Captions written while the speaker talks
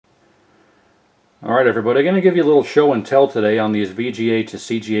Alright everybody, I'm going to give you a little show and tell today on these VGA to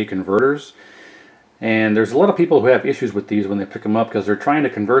CGA converters. And there's a lot of people who have issues with these when they pick them up because they're trying to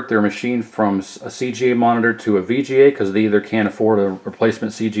convert their machine from a CGA monitor to a VGA because they either can't afford a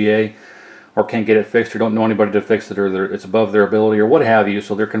replacement CGA or can't get it fixed or don't know anybody to fix it, or it's above their ability or what have you.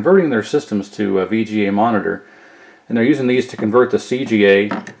 So they're converting their systems to a VGA monitor, and they're using these to convert the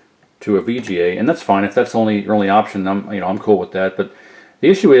CGA to a VGA, and that's fine if that's your only option. I'm cool with that. But the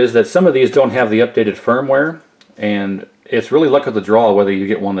issue is that some of these don't have the updated firmware, and it's really luck of the draw whether you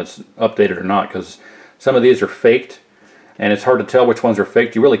get one that's updated or not, because some of these are faked, and it's hard to tell which ones are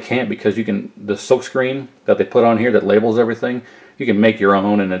faked. You really can't, because the silk screen that they put on here that labels everything, you can make your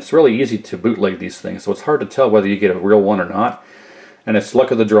own, and it's really easy to bootleg these things, so it's hard to tell whether you get a real one or not, and it's luck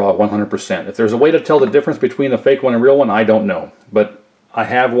of the draw 100%. If there's a way to tell the difference between the fake one and real one, I don't know, but I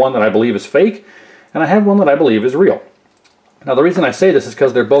have one that I believe is fake, and I have one that I believe is real. Now the reason I say this is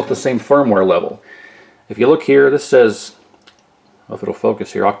because they're both the same firmware level. If you look here, this says, if it'll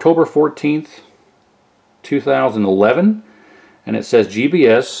focus here, October 14th, 2011, and it says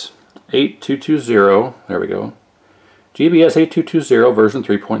GBS 8220, there we go, GBS 8220 version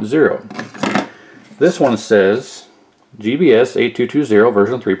 3.0. This one says GBS 8220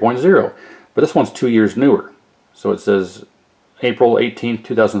 version 3.0, but this one's 2 years newer. So it says April 18th,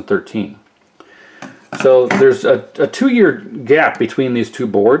 2013. So there's a 2-year gap between these two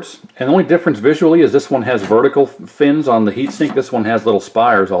boards, and the only difference visually is this one has vertical fins on the heatsink, this one has little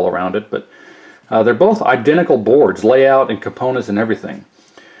spires all around it, but they're both identical boards, layout and components and everything.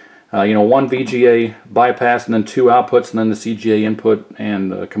 One VGA bypass and then 2 outputs and then the CGA input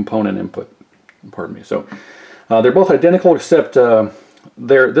and component input. Pardon me. So they're both identical, except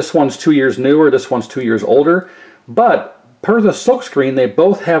this one's 2 years newer, this one's 2 years older, but per the silkscreen, they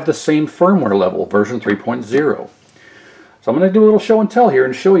both have the same firmware level, version 3.0. So I'm going to do a little show and tell here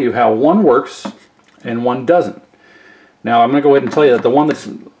and show you how one works and one doesn't. Now I'm going to go ahead and tell you that the one that's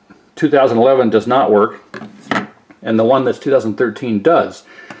 2011 does not work, and the one that's 2013 does.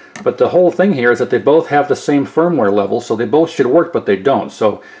 But the whole thing here is that they both have the same firmware level, so they both should work, but they don't.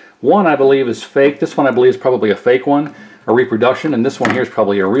 So one I believe is fake, this one I believe is probably a fake one, a reproduction, and this one here is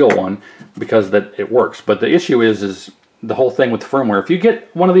probably a real one because that it works. But the issue is the whole thing with the firmware. If you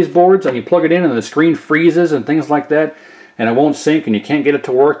get one of these boards and you plug it in and the screen freezes and things like that, and it won't sync and you can't get it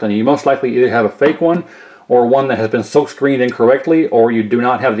to work, then you most likely either have a fake one or one that has been silk screened incorrectly, or you do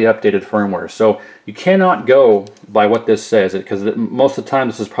not have the updated firmware. So you cannot go by what this says, because most of the time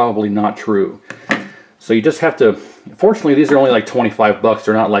this is probably not true. So you just have to, fortunately these are only like 25 bucks,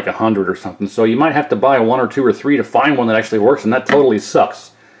 they're not like 100 or something, so you might have to buy 1 or 2 or 3 to find one that actually works, and that totally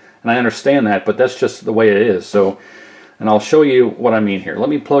sucks. And I understand that, but that's just the way it is. So, and I'll show you what I mean here. Let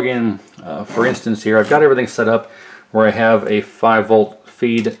me plug in, for instance here, I've got everything set up where I have a 5-volt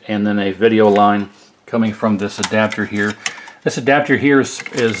feed and then a video line coming from this adapter here. This adapter here is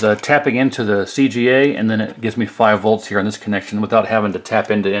tapping into the CGA, and then it gives me 5 volts here on this connection without having to tap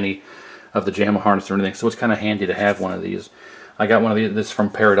into any of the JAMA harness or anything. So it's kind of handy to have one of these. I got one of these, this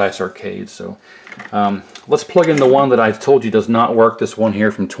from Paradise Arcade. So let's plug in the one that I told you does not work, this one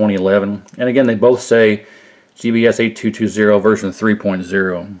here from 2011. And again, they both say GBS 8220 version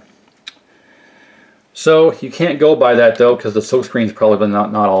 3.0. So you can't go by that though, because the silk screen is probably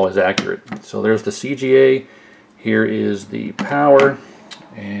not always accurate. So there's the CGA, here is the power,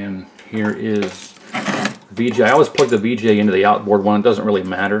 and here is VGA. I always plug the VGA into the outboard one, it doesn't really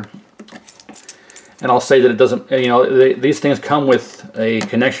matter. And I'll say that it doesn't, these things come with a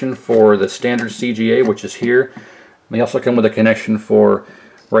connection for the standard CGA, which is here. They also come with a connection for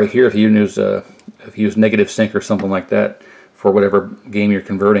right here if you use negative sync or something like that for whatever game you're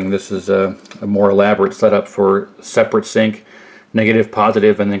converting. This is a more elaborate setup for separate sync, negative,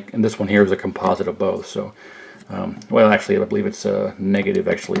 positive, and this one here is a composite of both. So, well, actually, I believe it's negative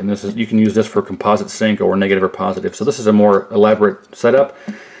actually, and this is, you can use this for composite sync or negative or positive. So this is a more elaborate setup,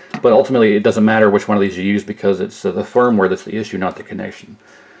 but ultimately it doesn't matter which one of these you use because it's the firmware that's the issue, not the connection.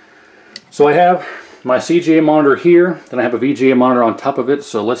 So I have my CGA monitor here, then I have a VGA monitor on top of it.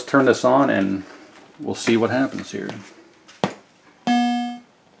 So let's turn this on and we'll see what happens here.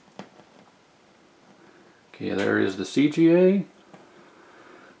 Okay, there is the CGA,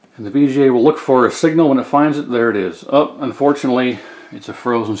 and the VGA will look for a signal. When it finds it, there it is. Oh, unfortunately, it's a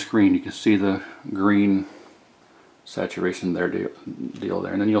frozen screen. You can see the green saturation there, deal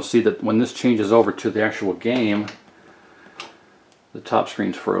there. And then you'll see that when this changes over to the actual game, the top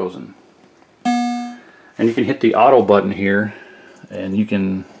screen's frozen. And you can hit the auto button here, and you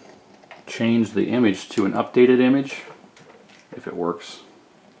can change the image to an updated image, if it works.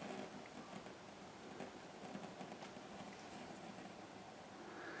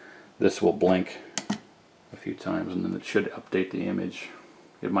 This will blink few times and then it should update the image.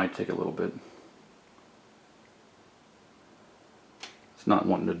 It might take a little bit. It's not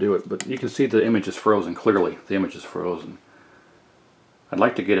wanting to do it, but you can see the image is frozen clearly. The image is frozen. I'd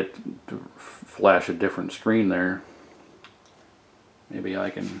like to get it to flash a different screen there. Maybe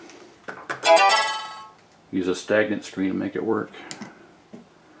I can use a stagnant screen to make it work.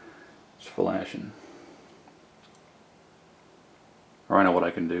 It's flashing. Or I know what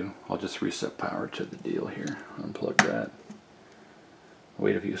I can do. I'll just reset power to the deal here. Unplug that.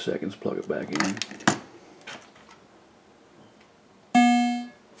 Wait a few seconds, plug it back in.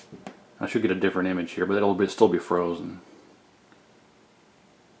 I should get a different image here, but it'll still be frozen.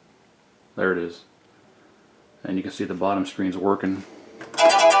 There it is. And you can see the bottom screen's working.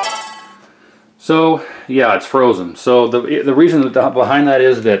 So, yeah, it's frozen. So the reason behind that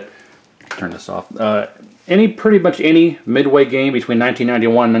is that, turn this off, pretty much any Midway game between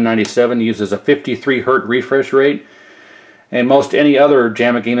 1991 and 97 uses a 53 Hz refresh rate, and most any other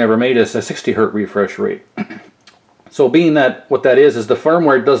JAMA game ever made is a 60 Hz refresh rate. So being that what that is the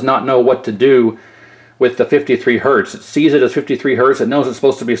firmware does not know what to do with the 53 Hz. It sees it as 53 Hz, it knows it's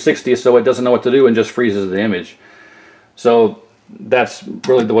supposed to be 60, so it doesn't know what to do and just freezes the image. So that's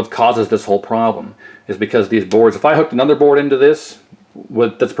really what causes this whole problem, is because these boards, if I hooked another board into this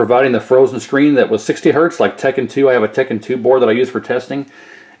that's providing the frozen screen that was 60 Hz, like Tekken 2, I have a Tekken 2 board that I use for testing,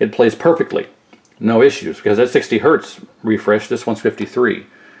 it plays perfectly. No issues, because that's 60 Hz refresh, this one's 53.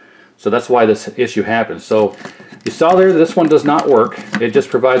 So that's why this issue happens. So you saw there this one does not work. It just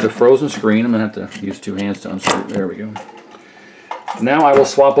provides a frozen screen. I'm going to have to use two hands to unscrew. There we go. Now I will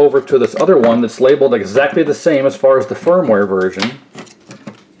swap over to this other one that's labeled exactly the same as far as the firmware version.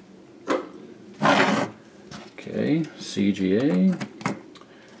 Okay, CGA,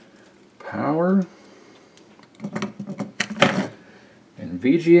 power, and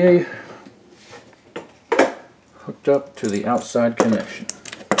VGA hooked up to the outside connection.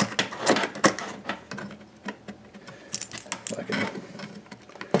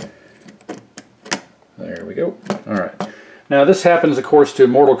 There we go. Alright. Now this happens, of course, to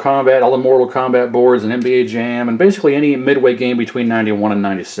Mortal Kombat, all the Mortal Kombat boards and NBA Jam, and basically any Midway game between 91 and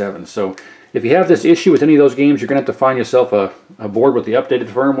 97. So if you have this issue with any of those games, you're going to have to find yourself a board with the updated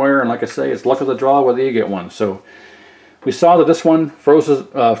firmware, and like I say, it's luck of the draw whether you get one. So we saw that this one froze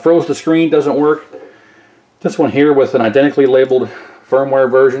the screen, doesn't work. This one here with an identically labeled firmware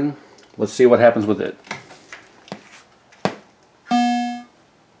version, let's see what happens with it.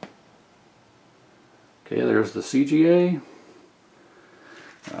 Okay, there's the CGA.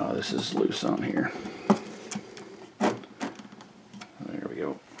 This is loose on here. There we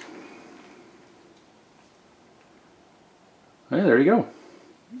go. Hey, there you go.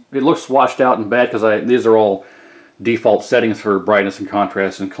 It looks washed out and bad because these are all default settings for brightness and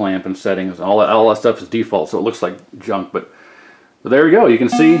contrast and clamp and settings. All that stuff is default, so it looks like junk. But there you go. You can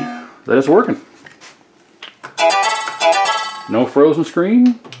see that it's working. No frozen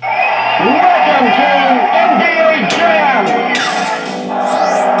screen. Welcome to NBA Jam!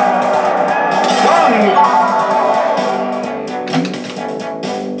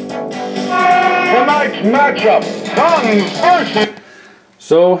 Tonight's matchup, Guns versus...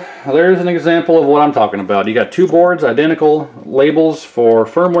 So there's an example of what I'm talking about. You got two boards, identical labels for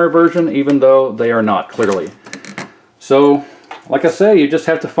firmware version, even though they are not, clearly. So, like I say, you just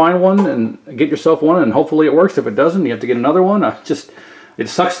have to find one and get yourself one, and hopefully it works. If it doesn't, you have to get another one. It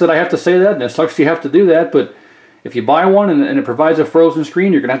sucks that I have to say that, and it sucks you have to do that, but if you buy one and it provides a frozen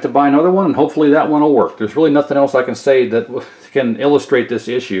screen, you're going to have to buy another one, and hopefully that one will work. There's really nothing else I can say that can illustrate this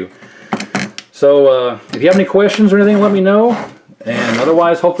issue. So if you have any questions or anything, let me know. And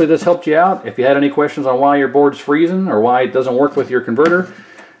otherwise, hopefully this helped you out. If you had any questions on why your board's freezing or why it doesn't work with your converter,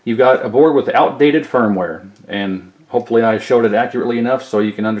 you've got a board with outdated firmware. And hopefully I showed it accurately enough so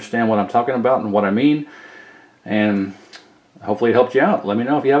you can understand what I'm talking about and what I mean. And hopefully it helped you out. Let me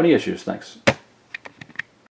know if you have any issues. Thanks.